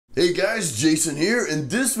Hey guys, Jason here. In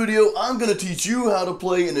this video, I'm going to teach you how to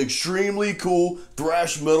play an extremely cool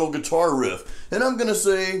thrash metal guitar riff. And I'm going to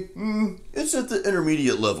say, it's at the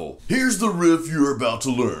intermediate level. Here's the riff you're about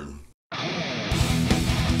to learn.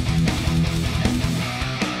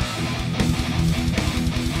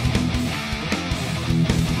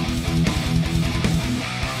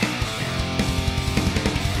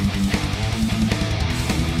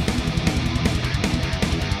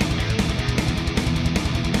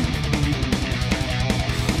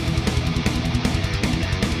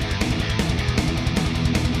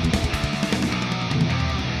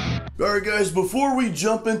 Alright guys, before we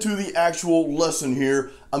jump into the actual lesson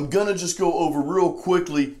here, I'm gonna just go over real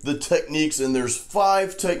quickly the techniques, and there's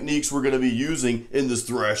 5 techniques we're gonna be using in this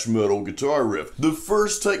thrash metal guitar riff. The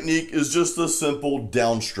first technique is just the simple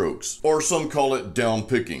downstrokes, or some call it down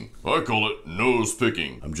picking. I call it nose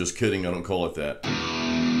picking. I'm just kidding, I don't call it that.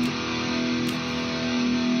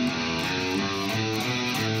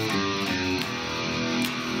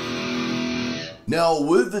 Now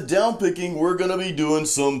with the down picking, we're gonna be doing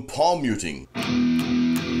some palm muting.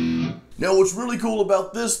 Now what's really cool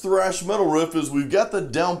about this thrash metal riff is we've got the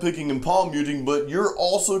down picking and palm muting, but you're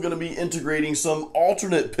also gonna be integrating some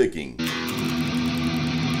alternate picking.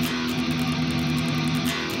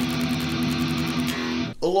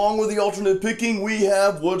 Along with the alternate picking, we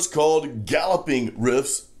have what's called galloping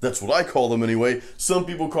riffs. That's what I call them anyway. Some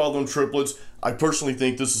people call them triplets. I personally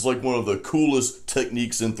think this is like one of the coolest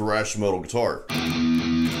techniques in thrash metal guitar.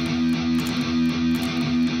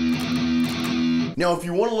 Now, if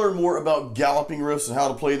you want to learn more about galloping riffs and how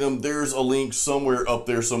to play them, there's a link somewhere up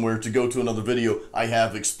there somewhere to go to another video I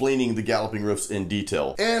have explaining the galloping riffs in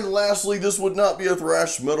detail. And lastly, this would not be a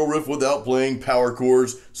thrash metal riff without playing power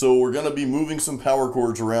chords, so we're going to be moving some power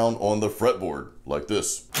chords around on the fretboard, like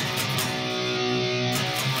this.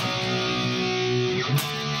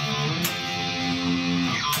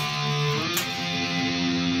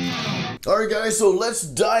 Alright guys, so let's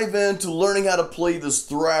dive into learning how to play this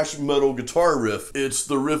thrash metal guitar riff. It's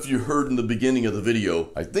the riff you heard in the beginning of the video.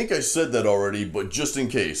 I think I said that already, but just in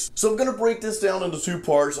case. So I'm going to break this down into 2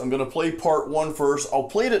 parts. I'm going to play part 1 first. I'll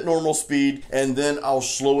play it at normal speed, and then I'll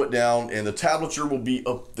slow it down, and the tablature will be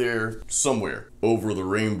up there somewhere. Over the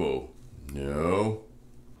rainbow. No.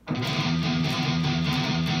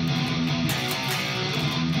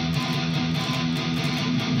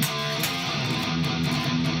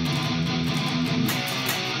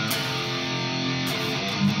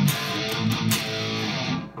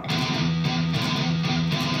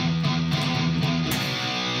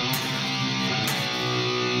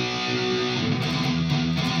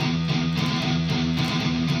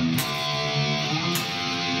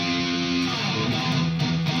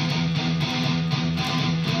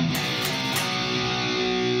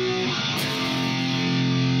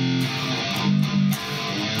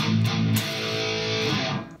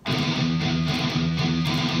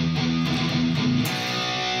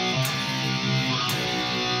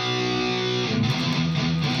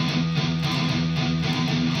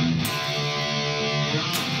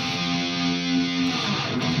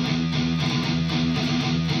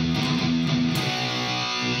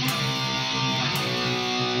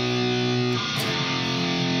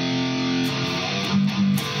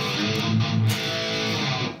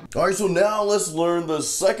 Alright, so now let's learn the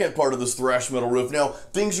second part of this thrash metal riff. Now,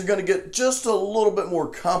 things are going to get just a little bit more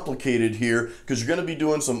complicated here because you're going to be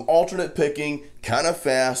doing some alternate picking, kind of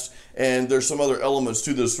fast, and there's some other elements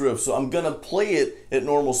to this riff. So I'm going to play it at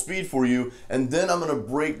normal speed for you, and then I'm going to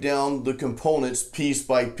break down the components piece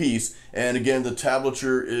by piece. And again, the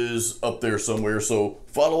tablature is up there somewhere, so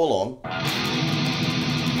follow along.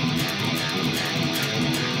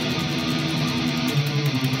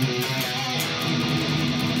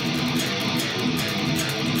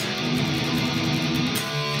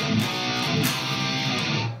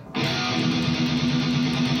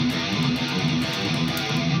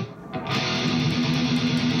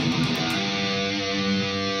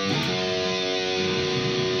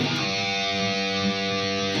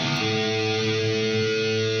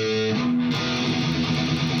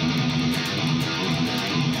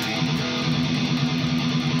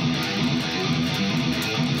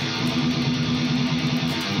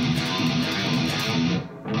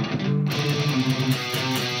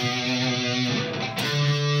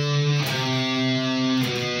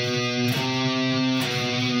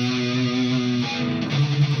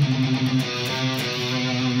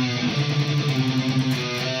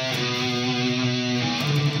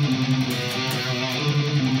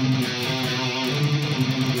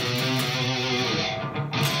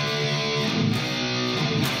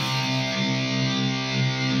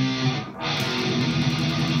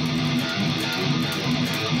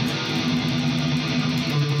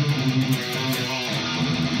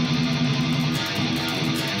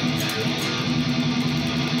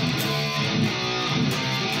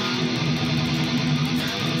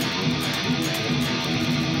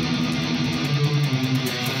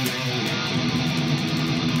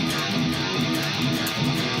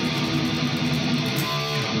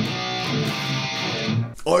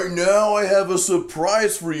 All right, now I have a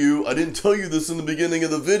surprise for you. I didn't tell you this in the beginning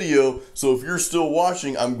of the video, so if you're still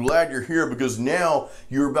watching, I'm glad you're here because now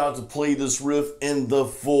you're about to play this riff in the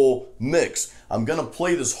full mix. I'm gonna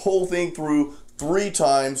play this whole thing through 3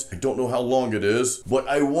 times. I don't know how long it is, but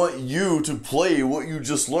I want you to play what you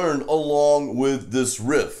just learned along with this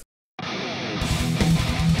riff.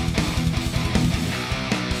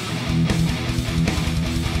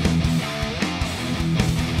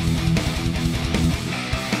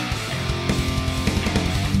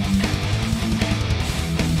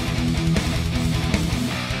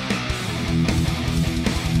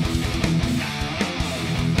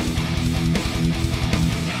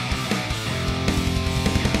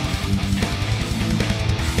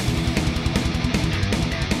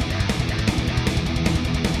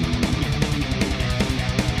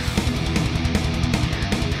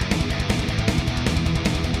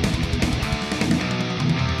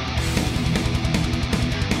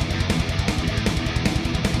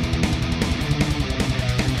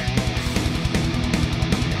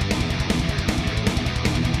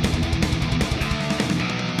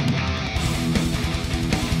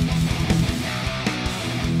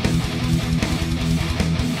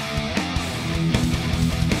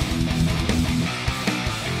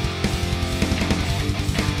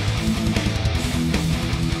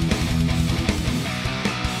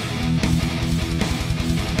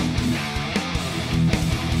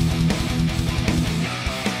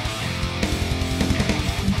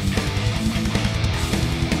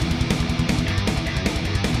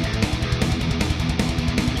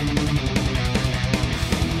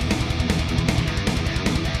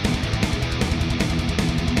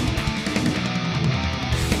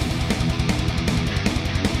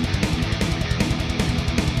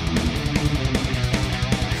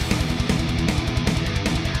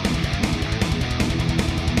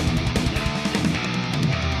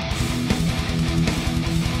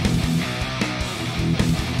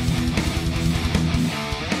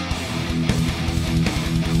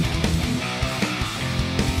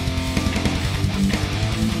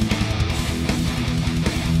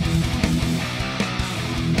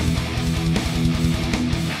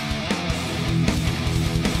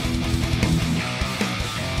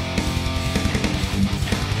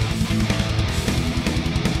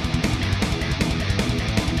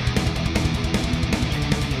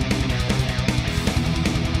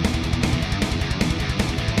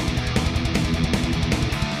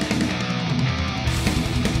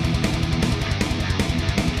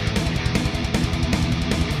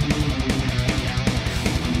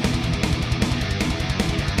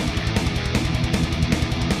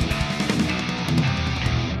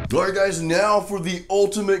 Alright guys, now for the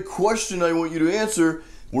ultimate question I want you to answer.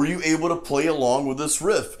 Were you able to play along with this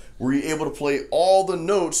riff? Were you able to play all the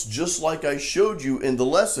notes just like I showed you in the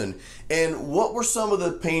lesson? And what were some of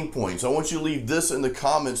the pain points? I want you to leave this in the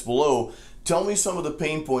comments below. Tell me some of the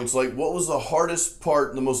pain points, like what was the hardest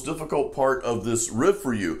part, the most difficult part of this riff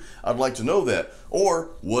for you? I'd like to know that.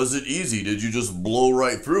 Or was it easy? Did you just blow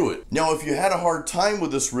right through it? Now, if you had a hard time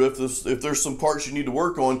with this riff, if there's some parts you need to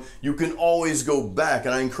work on, you can always go back.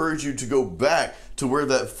 And I encourage you to go back to where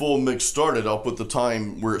that full mix started. I'll put the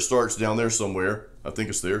time where it starts down there somewhere. I think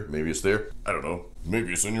it's there. Maybe it's there. I don't know.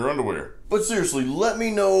 Maybe it's in your underwear. But seriously, let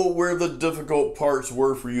me know where the difficult parts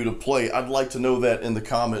were for you to play. I'd like to know that in the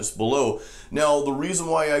comments below. Now, the reason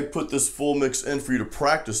why I put this full mix in for you to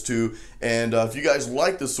practice to, and if you guys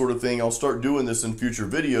like this sort of thing, I'll start doing this in future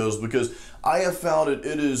videos because I have found it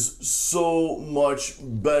is so much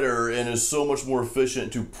better and is so much more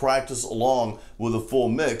efficient to practice along with a full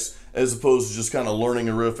mix as opposed to just kind of learning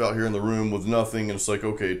a riff out here in the room with nothing and it's like,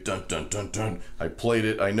 okay, dun dun dun dun, I played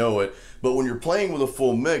it, I know it. But when you're playing with a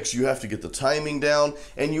full mix, you have to get the timing down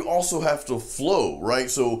and you also have to flow, right?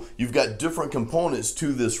 So you've got different components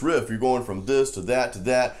to this riff. You're going from this to that to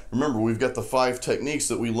that. Remember, we've got the 5 techniques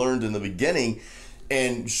that we learned in the beginning,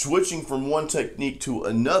 and switching from one technique to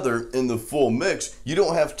another in the full mix, you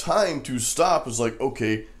don't have time to stop. It's like,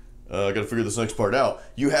 okay, I got to figure this next part out.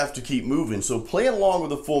 You have to keep moving. So playing along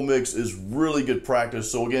with a full mix is really good practice.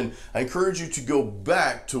 So again, I encourage you to go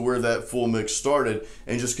back to where that full mix started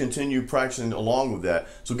and just continue practicing along with that.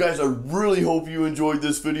 So guys, I really hope you enjoyed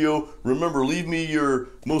this video. Remember, leave me your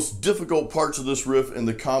most difficult parts of this riff in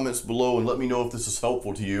the comments below and let me know if this is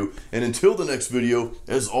helpful to you. And until the next video,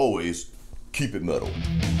 as always, keep it metal.